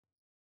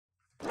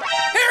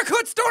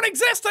roots don't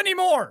exist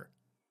anymore.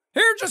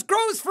 Hair just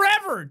grows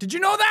forever. Did you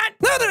know that?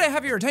 Now that I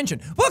have your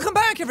attention, welcome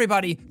back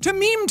everybody to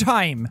meme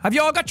time. Have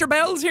you all got your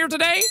bells here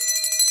today?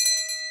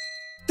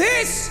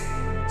 This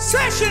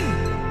session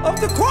of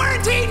the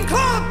Quarantine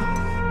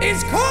Club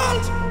is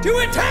called to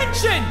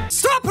attention.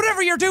 Stop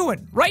whatever you're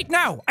doing right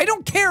now. I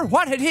don't care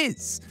what it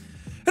is.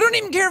 I don't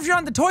even care if you're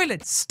on the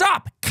toilet.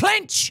 Stop,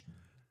 clench,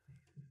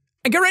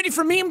 and get ready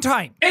for meme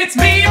time. It's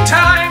meme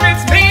time,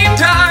 it's meme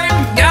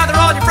time. Gather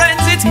all your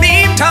friends, it's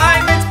meme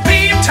time. It's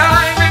meme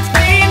time, it's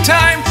meme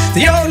time.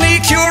 The only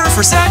cure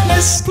for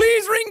sadness.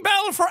 Please ring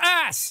bell for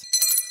ass.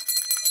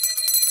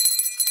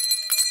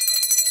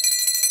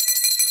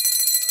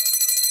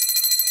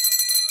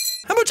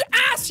 How much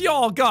ass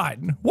y'all got?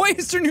 Why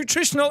is there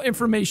nutritional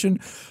information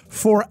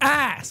for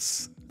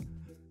ass?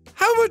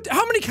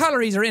 How many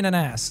calories are in an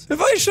ass?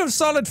 If I shove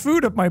solid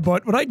food up my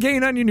butt, would I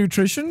gain any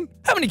nutrition?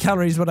 How many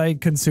calories would I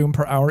consume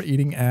per hour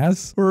eating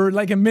ass? We're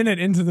like a minute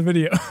into the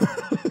video.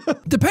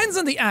 Depends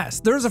on the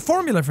ass. There's a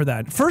formula for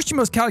that. First, you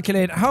must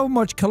calculate how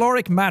much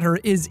caloric matter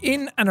is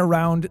in and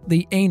around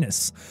the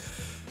anus.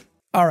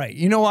 All right,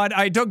 you know what?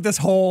 I dug this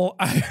hole.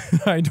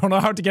 I don't know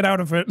how to get out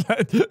of it.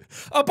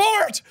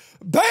 Abort!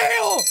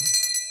 Bail!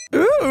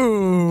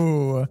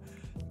 Ooh.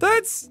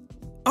 That's...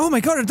 Oh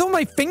my god, are those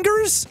my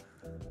fingers?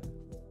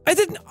 I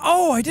didn't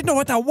know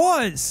what that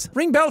was.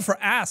 Ring bell for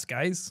ass,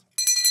 guys.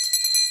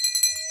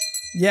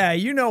 Yeah,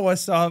 you know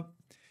what's up.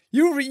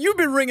 You've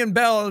been ringing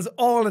bells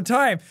all the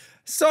time.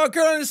 Saw a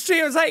girl on the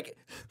street, I was like,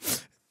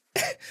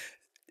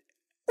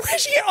 where'd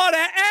she get all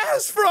that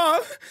ass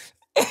from?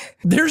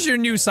 There's your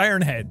new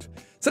siren head.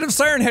 Instead of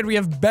siren head, we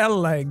have bell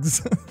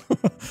legs.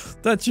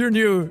 That's your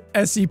new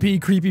SCP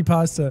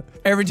creepypasta.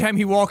 Every time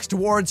he walks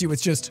towards you,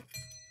 it's just...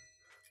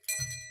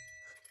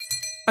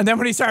 And then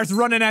when he starts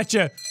running at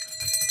you...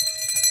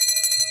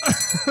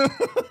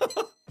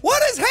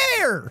 What is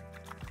hair?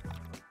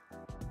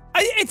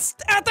 It's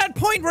at that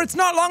point where it's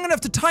not long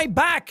enough to tie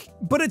back,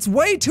 but it's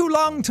way too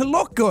long to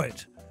look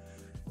good.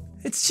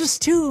 It's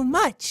just too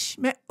much.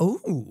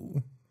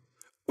 Ooh.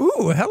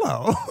 Ooh,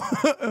 hello.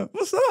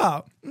 What's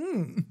up?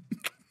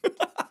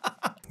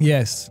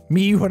 Yes,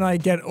 me when I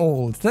get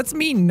old. That's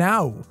me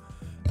now.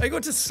 I go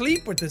to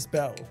sleep with this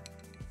bell.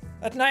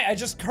 At night, I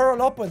just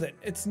curl up with it.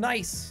 It's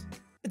nice.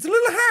 It's a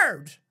little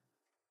hard,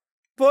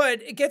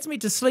 but it gets me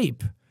to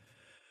sleep.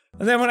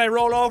 And then when I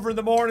roll over in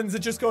the mornings, it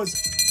just goes,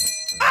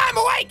 I'm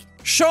awake!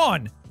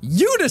 Sean,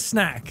 you the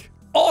snack.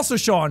 Also,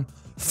 Sean,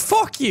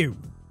 fuck you.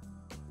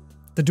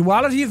 The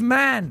duality of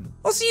man.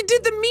 Also, you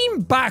did the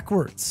meme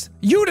backwards.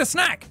 You the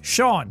snack.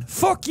 Sean,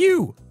 fuck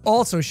you.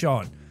 Also,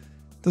 Sean.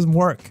 Doesn't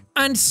work.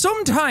 And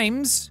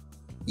sometimes,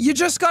 you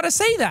just gotta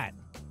say that.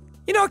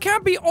 You know, it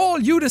can't be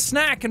all you the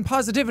snack and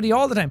positivity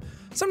all the time.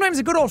 Sometimes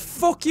a good old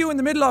fuck you in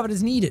the middle of it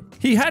is needed.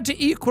 He had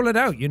to equal it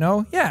out, you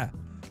know? Yeah.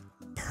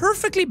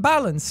 Perfectly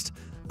balanced,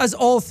 as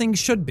all things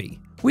should be.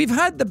 We've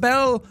had the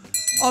bell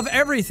of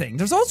everything.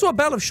 There's also a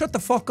bell of shut the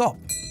fuck up.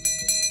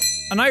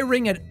 And I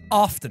ring it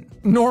often.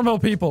 Normal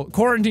people.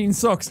 Quarantine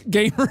sucks.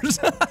 Gamers.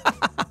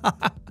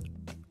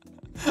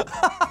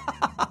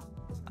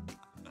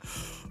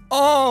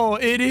 Oh,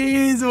 it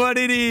is what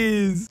it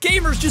is.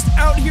 Gamers just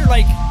out here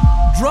like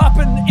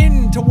dropping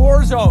into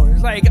Warzone.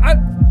 It's like,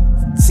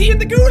 see you in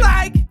the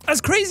gulag. As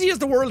crazy as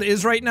the world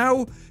is right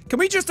now, can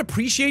we just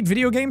appreciate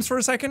video games for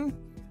a second?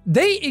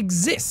 They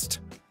exist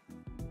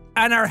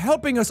and are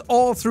helping us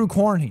all through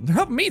quarantine. They're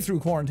helping me through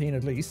quarantine,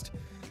 at least.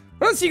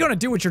 What else are you gonna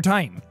do with your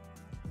time?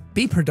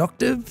 Be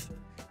productive?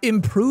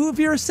 Improve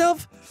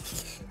yourself?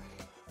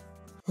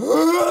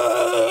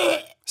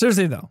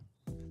 Seriously though,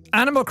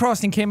 Animal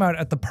Crossing came out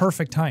at the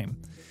perfect time.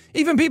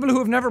 Even people who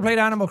have never played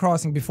Animal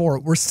Crossing before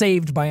were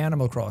saved by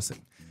Animal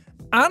Crossing.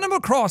 Animal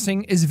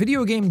Crossing is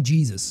video game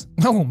Jesus.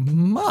 Oh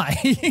my.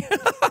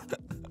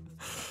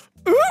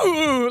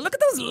 Ooh, look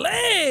at those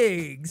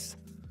legs.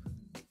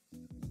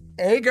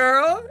 Hey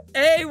girl,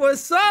 hey,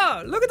 what's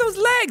up? Look at those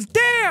legs,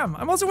 damn!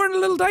 I'm also wearing a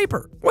little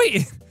diaper.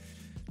 Wait,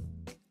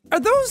 are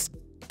those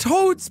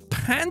Toad's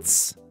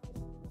pants?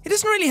 He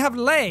doesn't really have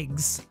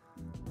legs.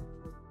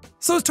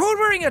 So is Toad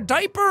wearing a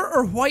diaper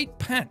or white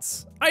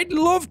pants? I'd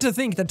love to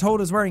think that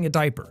Toad is wearing a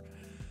diaper.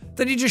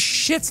 That he just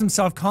shits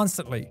himself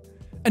constantly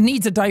and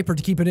needs a diaper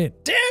to keep it in.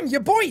 Damn,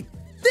 your boy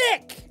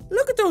thick!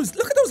 Look at those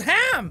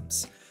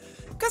hams!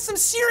 Got some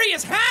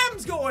serious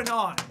hams going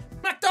on!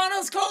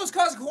 McDonald's closed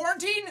cause of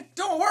quarantine?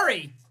 Don't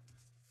worry.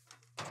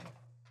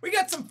 We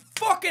got some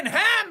fucking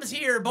hams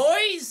here,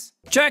 boys!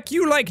 Jack,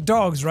 you like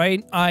dogs,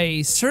 right?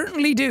 I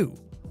certainly do.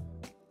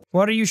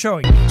 What are you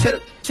showing?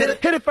 Hit it,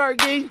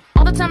 Fergie.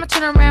 All the time I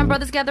turn around,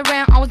 brothers gather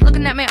around, always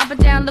looking at me up and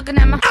down, looking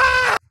at my...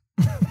 Ah!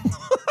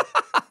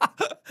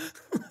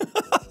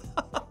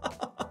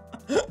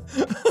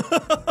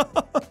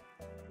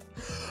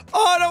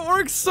 Oh, that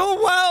works so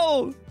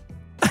well!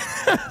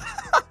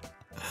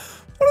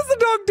 What is the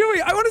dog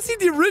doing? I want to see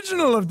the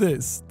original of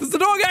this. Does the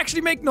dog actually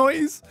make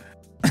noise?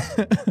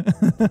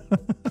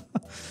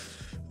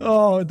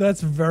 Oh,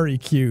 that's very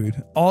cute.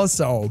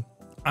 Also,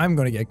 I'm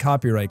gonna get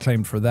copyright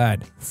claimed for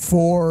that.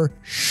 For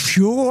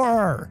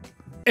sure.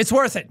 It's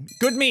worth it.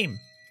 Good meme.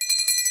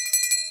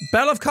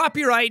 Bell of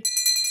copyright.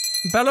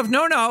 Bell of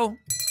no.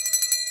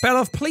 Bell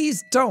of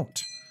please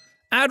don't.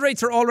 Ad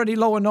rates are already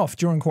low enough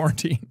during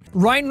quarantine.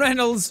 Ryan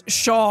Reynolds,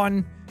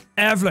 Sean,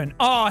 Evelyn.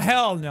 Oh,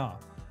 hell no.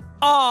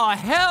 Oh,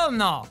 hell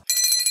no.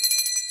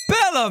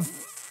 Bell of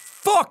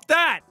fuck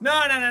that.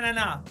 No.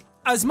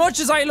 As much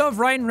as I love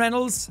Ryan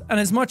Reynolds, and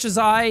as much as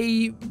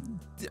I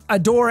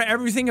adore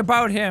everything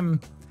about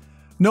him,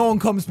 no one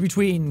comes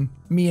between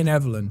me and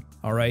Evelyn,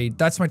 alright?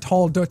 That's my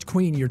tall Dutch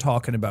queen you're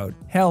talking about.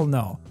 Hell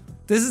no.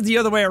 This is the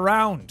other way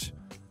around.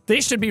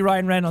 This should be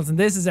Ryan Reynolds and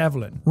this is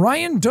Evelyn.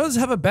 Ryan does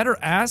have a better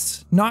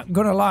ass, not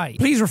gonna lie.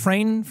 Please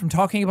refrain from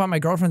talking about my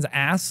girlfriend's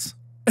ass.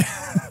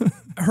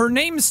 Her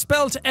name's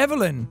spelled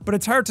Evelyn, but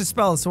it's hard to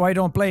spell, so I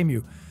don't blame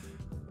you.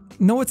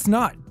 No, it's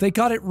not. They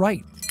got it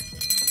right.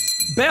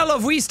 Belle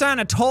of we stand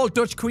a tall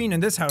Dutch queen in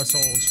this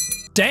household.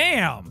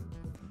 Damn!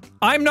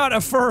 I'm not a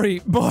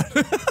furry, but...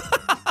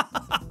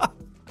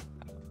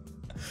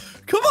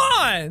 Come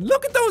on!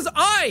 Look at those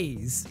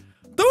eyes!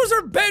 Those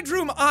are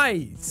bedroom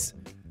eyes!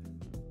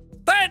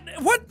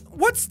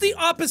 What's the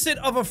opposite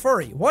of a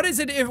furry? What is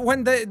it if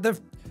when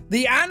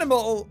the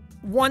animal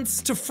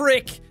wants to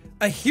frick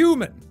a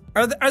human?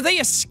 Are they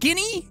a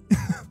skinny?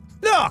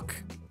 Look!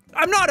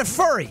 I'm not a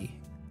furry.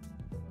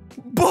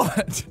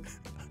 But...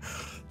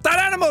 that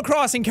Animal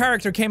Crossing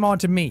character came on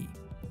to me.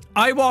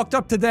 I walked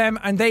up to them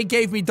and they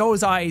gave me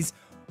those eyes.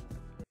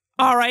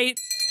 Alright.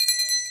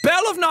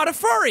 Bell of not a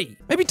furry.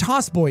 Maybe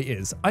Toss Boy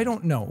is. I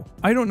don't know.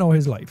 I don't know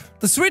his life.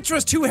 The Switch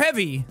was too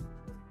heavy,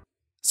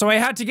 so I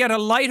had to get a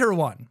lighter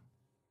one.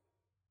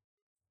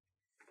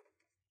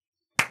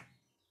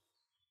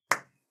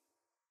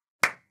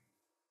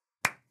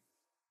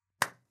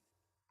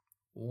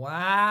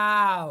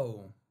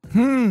 Wow.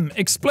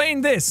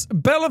 Explain this.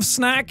 Bell of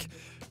snack,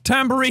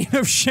 tambourine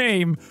of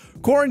shame,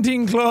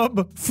 quarantine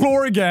club,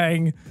 floor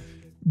gang,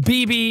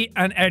 BB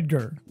and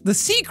Edgar. The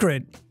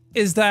secret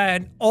is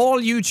that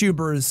all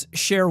YouTubers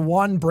share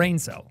one brain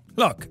cell.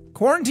 Look,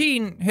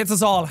 quarantine hits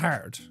us all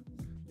hard.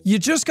 You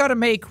just gotta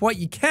make what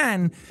you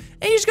can,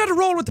 and you just gotta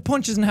roll with the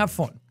punches and have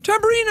fun.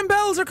 Tambourine and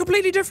bells are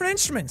completely different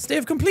instruments. They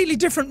have completely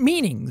different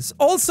meanings.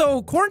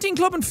 Also, quarantine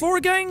club and floor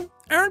gang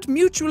aren't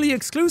mutually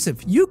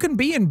exclusive. You can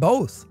be in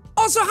both.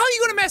 Also, how are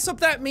you gonna mess up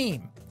that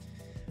meme?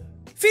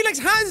 Felix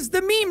has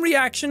the meme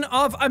reaction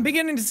of, I'm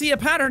beginning to see a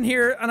pattern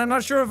here, and I'm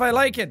not sure if I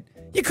like it.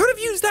 You could have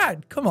used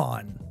that. Come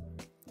on.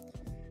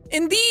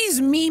 In these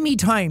memey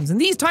times, in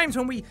these times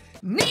when we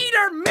need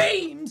our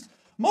memes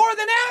more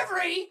than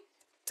ever.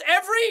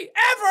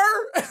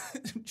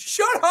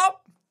 Shut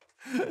up.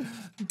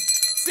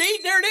 See,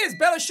 there it is.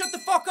 Bella, shut the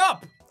fuck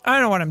up. I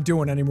don't know what I'm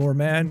doing anymore,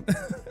 man.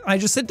 I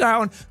just sit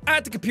down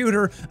at the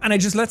computer and I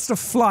just let stuff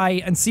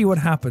fly and see what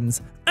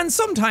happens. And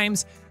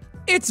sometimes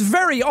it's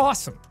very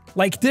awesome.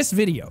 Like this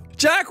video.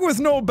 Jack with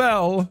no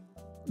bell.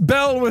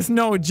 Bell with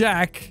no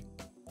Jack.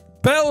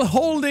 Bell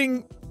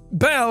holding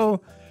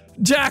Bell.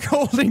 Jack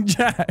holding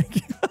Jack.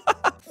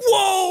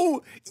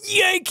 Whoa!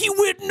 Yankee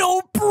with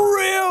no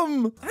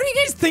brim! How do you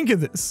guys think of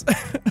this?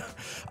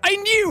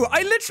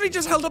 I literally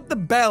just held up the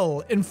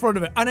bell in front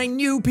of it and I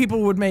knew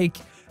people would make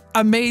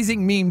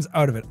amazing memes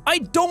out of it. I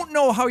don't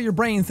know how your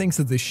brain thinks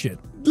of this shit.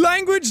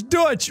 Language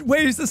Dutch,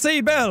 ways to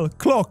say bell.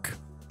 Clock.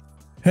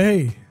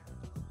 Hey.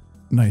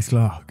 Nice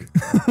clock.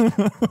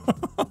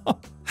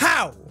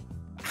 How?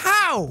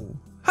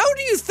 How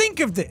do you think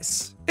of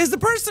this? Is the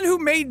person who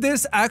made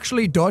this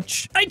actually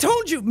Dutch? I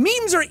told you,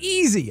 memes are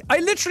easy. I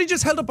literally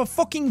just held up a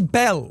fucking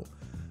bell.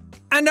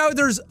 And now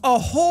there's a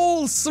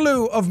whole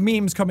slew of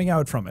memes coming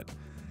out from it.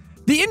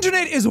 The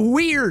internet is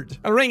weird.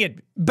 I'll ring it.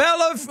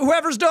 Bell of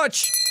whoever's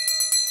Dutch.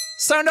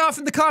 Sound off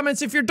in the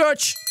comments if you're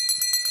Dutch.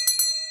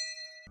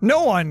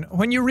 No one,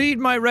 when you read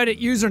my Reddit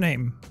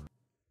username.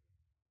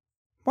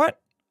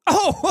 What?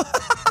 Oh!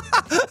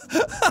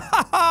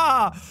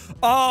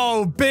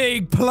 Oh,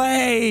 big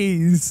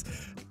plays!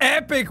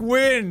 Epic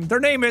win! Their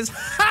name is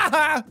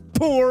haha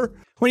poor.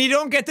 When you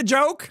don't get the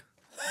joke,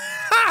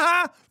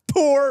 haha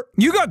poor.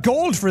 You got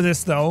gold for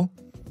this though.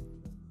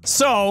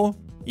 So,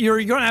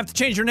 you're gonna have to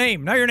change your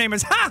name. Now your name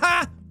is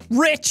haha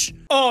rich.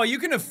 Oh, you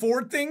can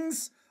afford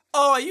things?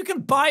 Oh, you can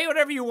buy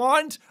whatever you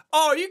want?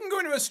 Oh, you can go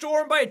into a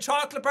store and buy a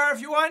chocolate bar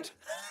if you want?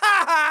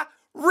 Haha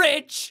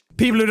rich.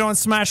 People who don't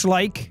smash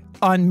like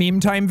on meme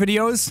time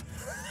videos.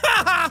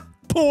 Haha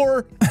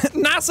poor.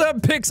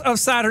 NASA pics of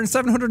Saturn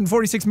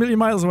 746 million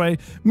miles away.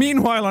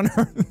 Meanwhile on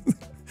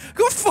Earth.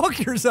 Go fuck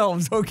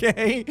yourselves,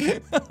 okay?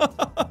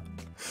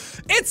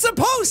 It's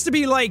supposed to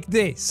be like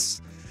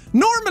this.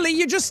 Normally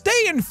you just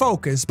stay in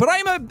focus, but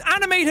I'm an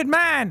animated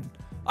man.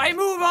 I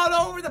move all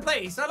over the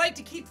place. I like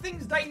to keep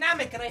things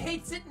dynamic and I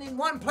hate sitting in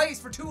one place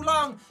for too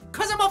long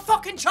because I'm a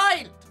fucking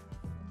child.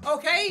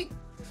 Okay?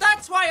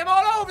 That's why I'm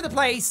all over the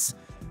place.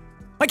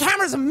 My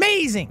camera's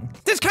amazing.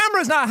 This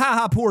camera's not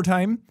haha poor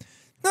time.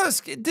 No,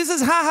 this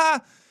is haha.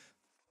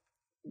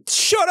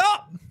 Shut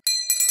up.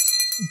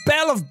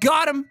 Bell of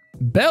got him.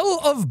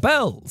 Bell of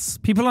bells.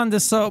 People on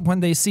this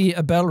when they see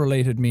a bell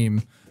related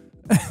meme.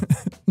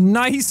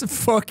 Nice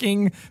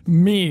fucking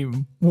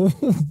meme.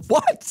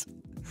 What?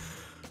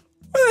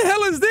 Where the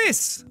hell is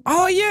this?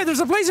 Oh yeah, there's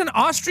a place in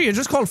Austria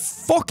just called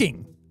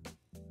fucking.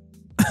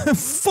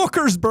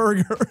 Fuckers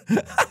Burger.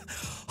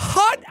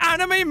 Hot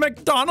anime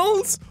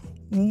McDonald's?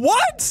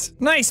 What?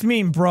 Nice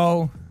meme,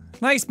 bro.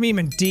 Nice meme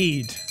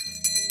indeed.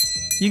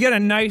 You get a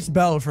nice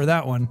bell for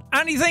that one.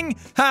 Anything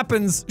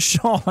happens,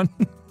 Sean.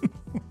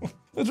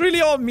 That's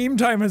really all meme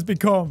time has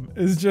become,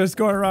 is just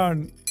going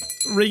around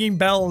ringing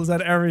bells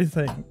at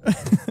everything.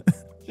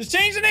 Just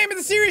change the name of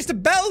the series to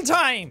Bell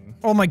Time.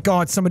 Oh my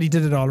god, somebody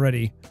did it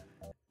already.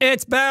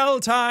 It's bell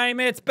time,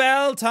 it's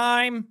bell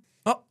time.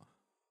 Oh,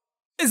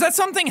 is that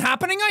something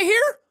happening I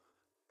hear?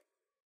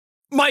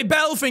 My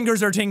bell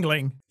fingers are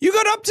tingling. You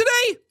got up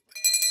today?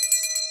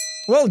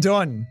 Well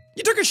done.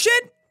 You took a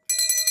shit?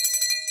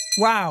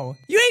 Wow.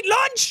 You ate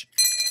lunch?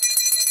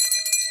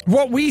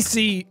 What we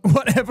see,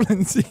 what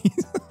Evelyn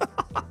sees.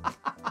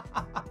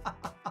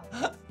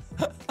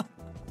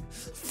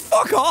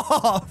 Fuck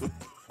off!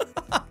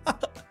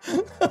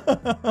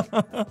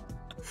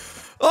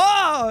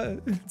 Oh,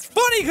 it's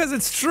funny because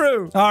it's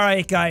true. All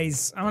right,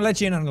 guys, I'm gonna let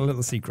you in on a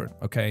little secret,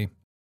 okay?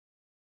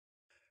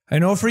 I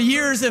know for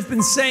years I've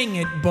been saying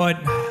it, but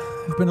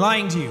I've been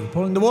lying to you,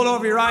 pulling the wool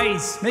over your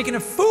eyes, making a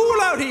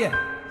fool out of you.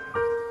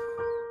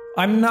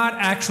 I'm not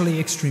actually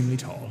extremely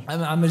tall.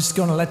 I'm just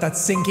gonna let that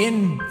sink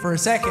in for a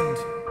second.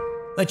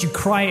 Let you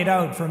cry it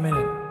out for a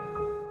minute.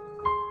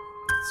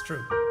 It's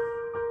true.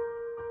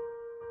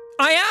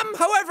 I am,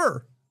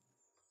 however,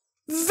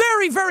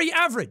 very, very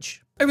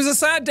average. It was a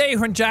sad day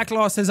when Jack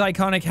lost his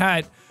iconic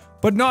hat,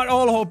 but not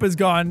all hope is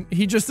gone.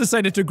 He just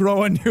decided to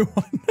grow a new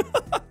one.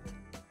 What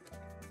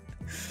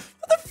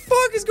the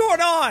fuck is going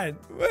on?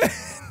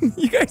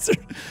 You guys are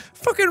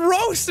fucking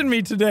roasting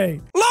me today.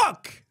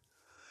 Look!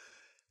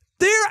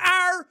 There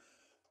are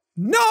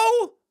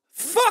no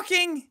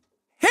fucking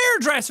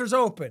hairdressers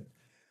open.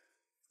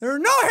 There are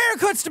no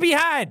haircuts to be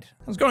had.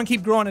 I was going to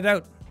keep growing it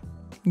out.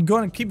 I'm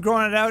going to keep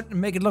growing it out and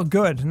make it look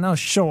good, and I'll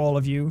show all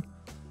of you.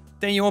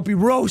 Then you won't be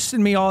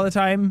roasting me all the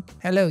time.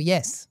 Hello,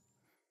 yes.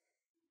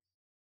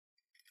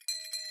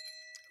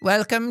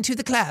 Welcome to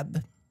the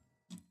club.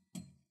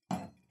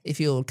 If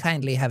you'll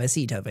kindly have a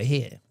seat over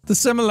here. The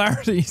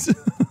similarities.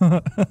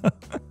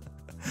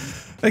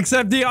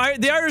 Except the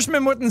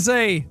Irishman wouldn't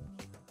say,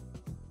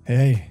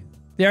 hey.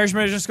 The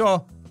Irishman would just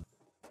go,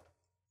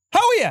 how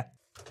are ya?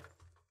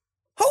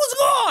 How's it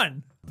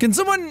going? Can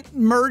someone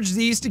merge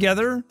these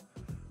together?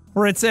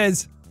 Where it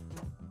says,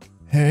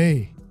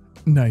 hey,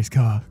 nice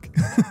cock.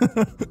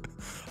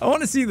 I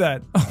want to see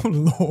that. Oh,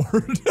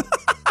 Lord.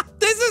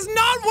 This is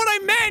not what I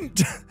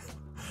meant.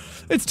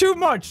 It's too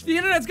much. The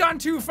internet's gone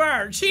too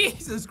far.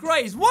 Jesus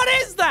Christ. What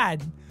is that?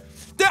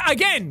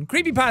 Again,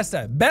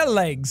 creepypasta. Bell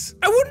legs.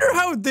 I wonder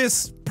how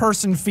this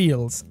person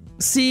feels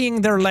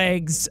seeing their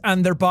legs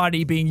and their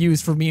body being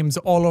used for memes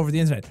all over the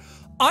internet.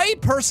 I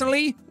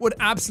personally would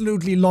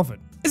absolutely love it.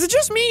 Is it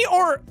just me,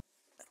 or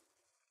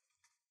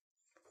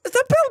does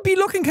that bell be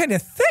looking kind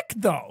of thick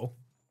though?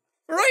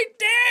 Right?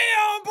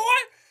 Damn, boy!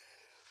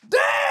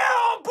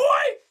 Damn, boy!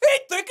 He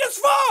thick as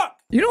fuck!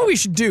 You know what we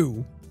should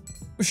do?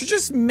 We should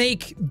just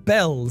make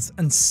bells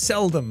and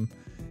sell them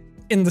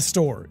in the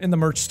store, in the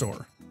merch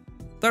store.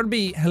 That would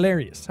be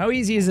hilarious. How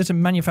easy is it to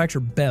manufacture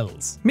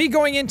bells? Me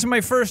going into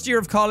my first year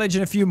of college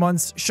in a few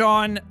months,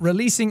 Sean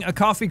releasing a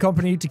coffee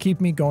company to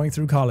keep me going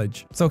through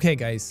college. It's okay,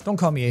 guys. Don't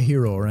call me a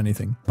hero or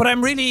anything. But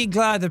I'm really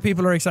glad that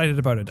people are excited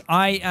about it.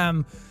 I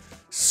am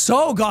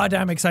so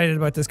goddamn excited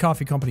about this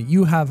coffee company.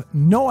 You have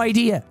no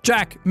idea.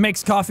 Jack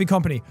makes coffee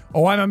company.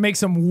 Oh, I'm gonna make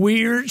some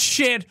weird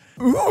shit.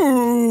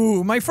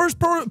 Ooh, my first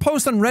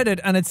post on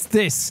Reddit, and it's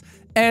this.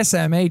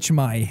 SMH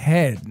my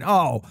head.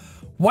 Oh,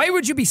 why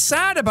would you be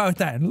sad about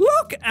that?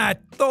 Look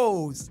at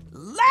those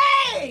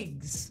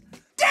legs.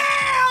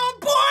 Damn,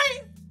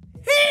 boy.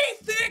 He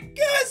thick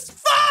as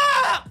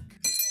fuck.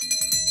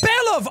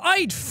 Bell of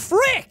I'd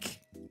frick.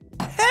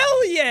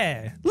 Hell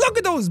yeah. Look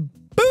at those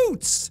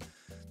boots.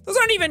 Those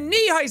aren't even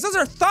knee highs, those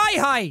are thigh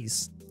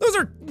highs. Those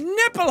are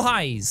nipple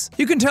highs.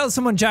 You can tell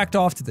someone jacked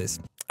off to this.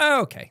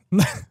 Okay.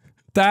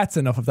 That's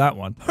enough of that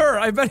one. Her,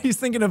 I bet he's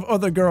thinking of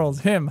other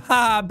girls. Him.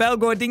 Ha, bell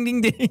go ding ding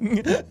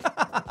ding.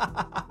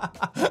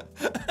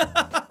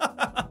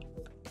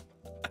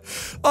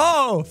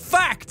 Oh,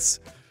 facts.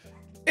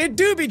 It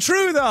do be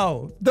true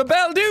though. The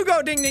bell do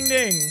go ding ding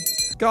ding.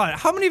 God,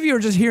 how many of you are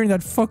just hearing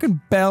that fucking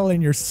bell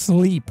in your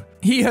sleep?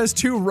 He has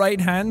two right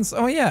hands.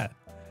 Oh yeah.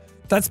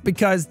 That's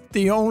because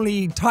the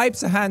only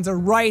types of hands are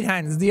right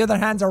hands. The other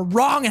hands are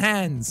wrong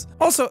hands.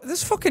 Also,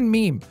 this fucking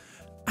meme.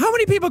 How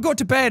many people go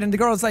to bed and the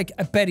girl's like,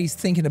 I bet he's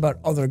thinking about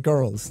other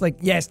girls. Like,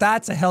 yes,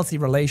 that's a healthy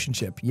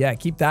relationship. Yeah,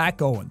 keep that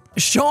going.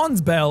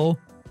 Sean's bell,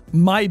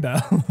 my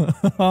bell.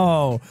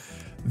 Oh,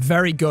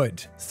 very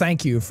good.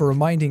 Thank you for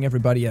reminding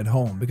everybody at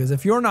home. Because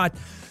if you're not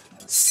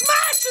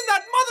smashing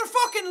that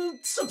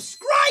motherfucking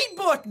subscribe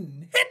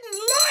button, hitting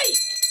like,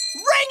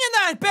 ringing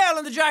that bell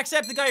in the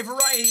Jacksepticeye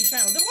Variety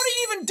channel, then what are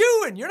you even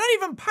doing? You're not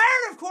even part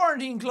of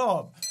Quarantine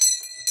Club.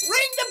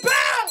 Ring the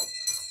bell!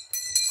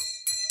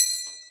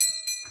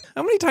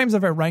 How many times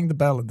have I rang the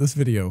bell in this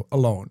video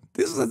alone?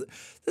 This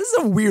is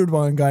a weird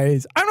one,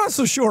 guys. I'm not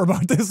so sure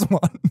about this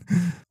one.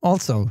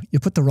 Also, you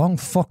put the wrong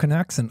fucking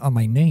accent on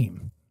my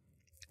name.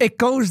 It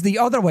goes the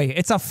other way.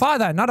 It's a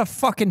fada, not a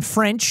fucking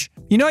French.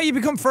 You know how you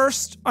become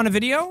first on a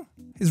video?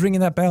 Is ringing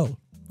that bell.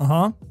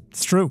 Uh-huh.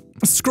 It's true.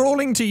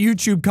 Scrolling to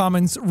YouTube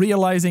comments,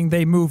 realizing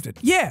they moved it.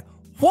 Yeah,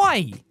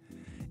 why?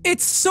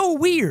 It's so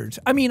weird.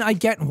 I mean, I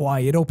get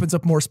why. It opens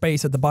up more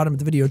space at the bottom of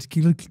the video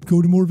to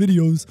go to more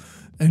videos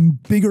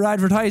and bigger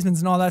advertisements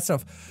and all that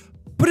stuff.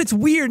 But it's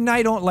weird and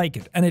I don't like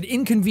it. And it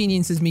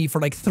inconveniences me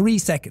for like 3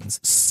 seconds.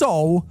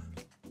 So,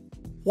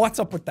 what's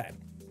up with that?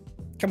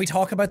 Can we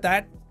talk about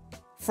that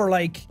for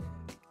like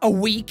a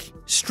week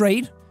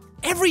straight?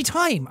 Every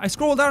time I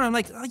scroll down, I'm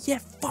like, oh yeah,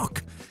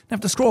 fuck. I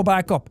have to scroll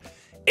back up.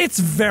 It's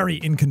very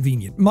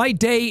inconvenient. My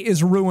day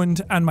is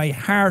ruined and my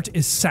heart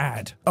is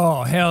sad.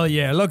 Oh, hell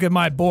yeah. Look at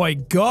my boy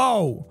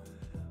go.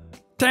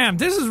 Damn,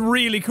 this is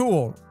really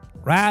cool.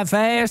 Ride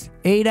fast,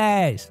 eat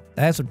ass.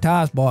 That's what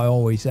Toss Boy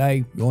always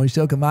say. You only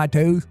suck at my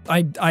tooth.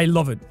 I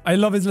love it. I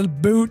love his little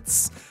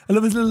boots. I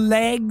love his little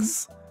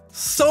legs.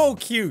 So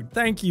cute.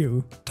 Thank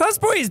you. Toss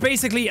Boy is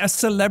basically a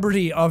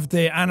celebrity of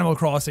the Animal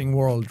Crossing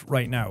world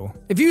right now.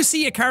 If you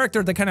see a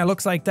character that kind of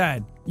looks like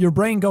that, your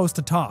brain goes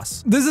to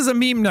Toss. This is a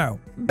meme now.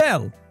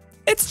 Bell.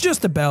 It's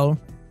just a bell.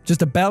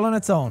 Just a bell on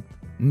its own.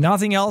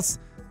 Nothing else.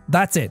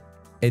 That's it.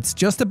 It's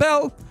just a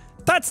bell.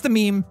 That's the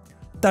meme.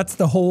 That's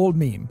the whole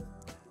meme.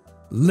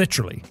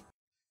 Literally.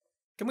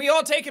 Can we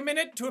all take a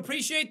minute to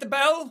appreciate the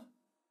bell?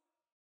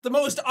 The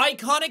most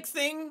iconic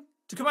thing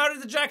to come out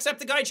of the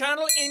Jacksepticeye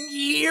channel in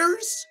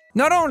years?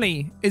 Not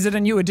only is it a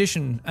new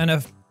addition and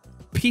a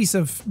piece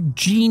of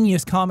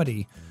genius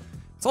comedy,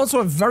 it's also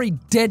a very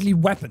deadly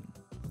weapon.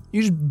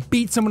 You just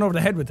beat someone over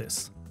the head with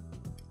this.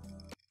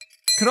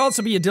 Could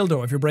also be a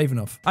dildo if you're brave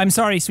enough. I'm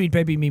sorry, sweet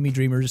baby Mimi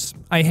Dreamers.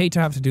 I hate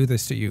to have to do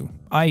this to you.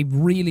 I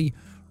really,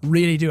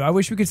 really do. I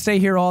wish we could stay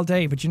here all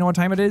day, but you know what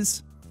time it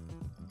is?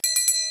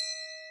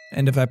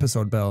 End of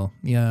episode bell.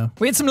 Yeah.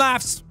 We had some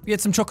laughs. We had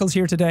some chuckles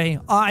here today.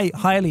 I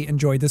highly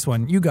enjoyed this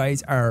one. You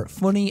guys are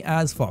funny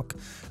as fuck.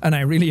 And I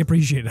really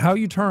appreciate it. How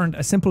you turned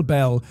a simple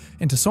bell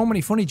into so many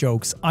funny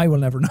jokes, I will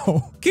never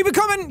know. Keep it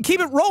coming.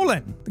 Keep it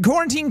rolling. The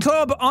Quarantine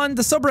Club on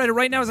the subreddit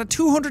right now is at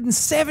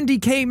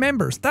 270k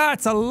members.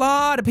 That's a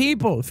lot of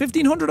people.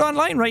 1,500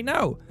 online right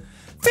now.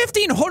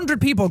 1,500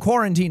 people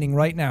quarantining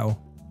right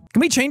now. Can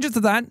we change it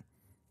to that?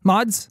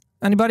 Mods?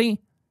 Anybody?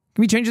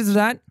 Can we change it to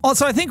that?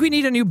 Also, I think we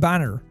need a new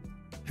banner.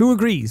 Who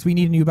agrees we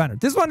need a new banner?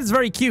 This one is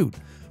very cute,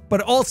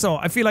 but also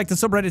I feel like the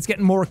subreddit's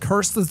getting more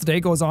cursed as the day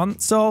goes on,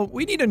 so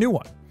we need a new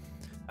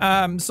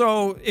one.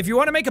 So if you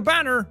want to make a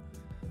banner,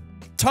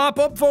 top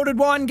upvoted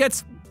one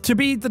gets to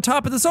be the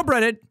top of the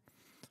subreddit.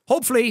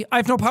 Hopefully, I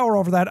have no power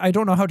over that. I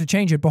don't know how to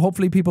change it, but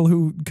hopefully people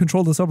who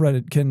control the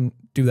subreddit can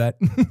do that.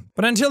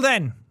 But until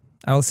then,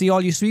 I will see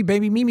all you sweet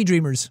baby Mimi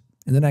Dreamers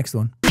in the next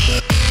one.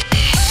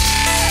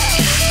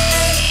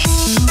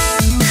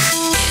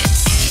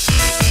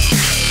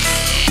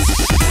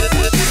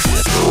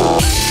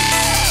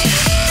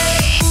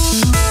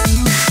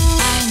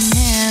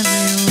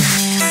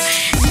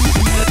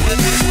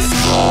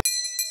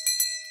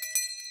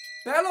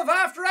 Bell of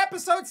After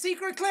Episode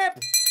secret clip!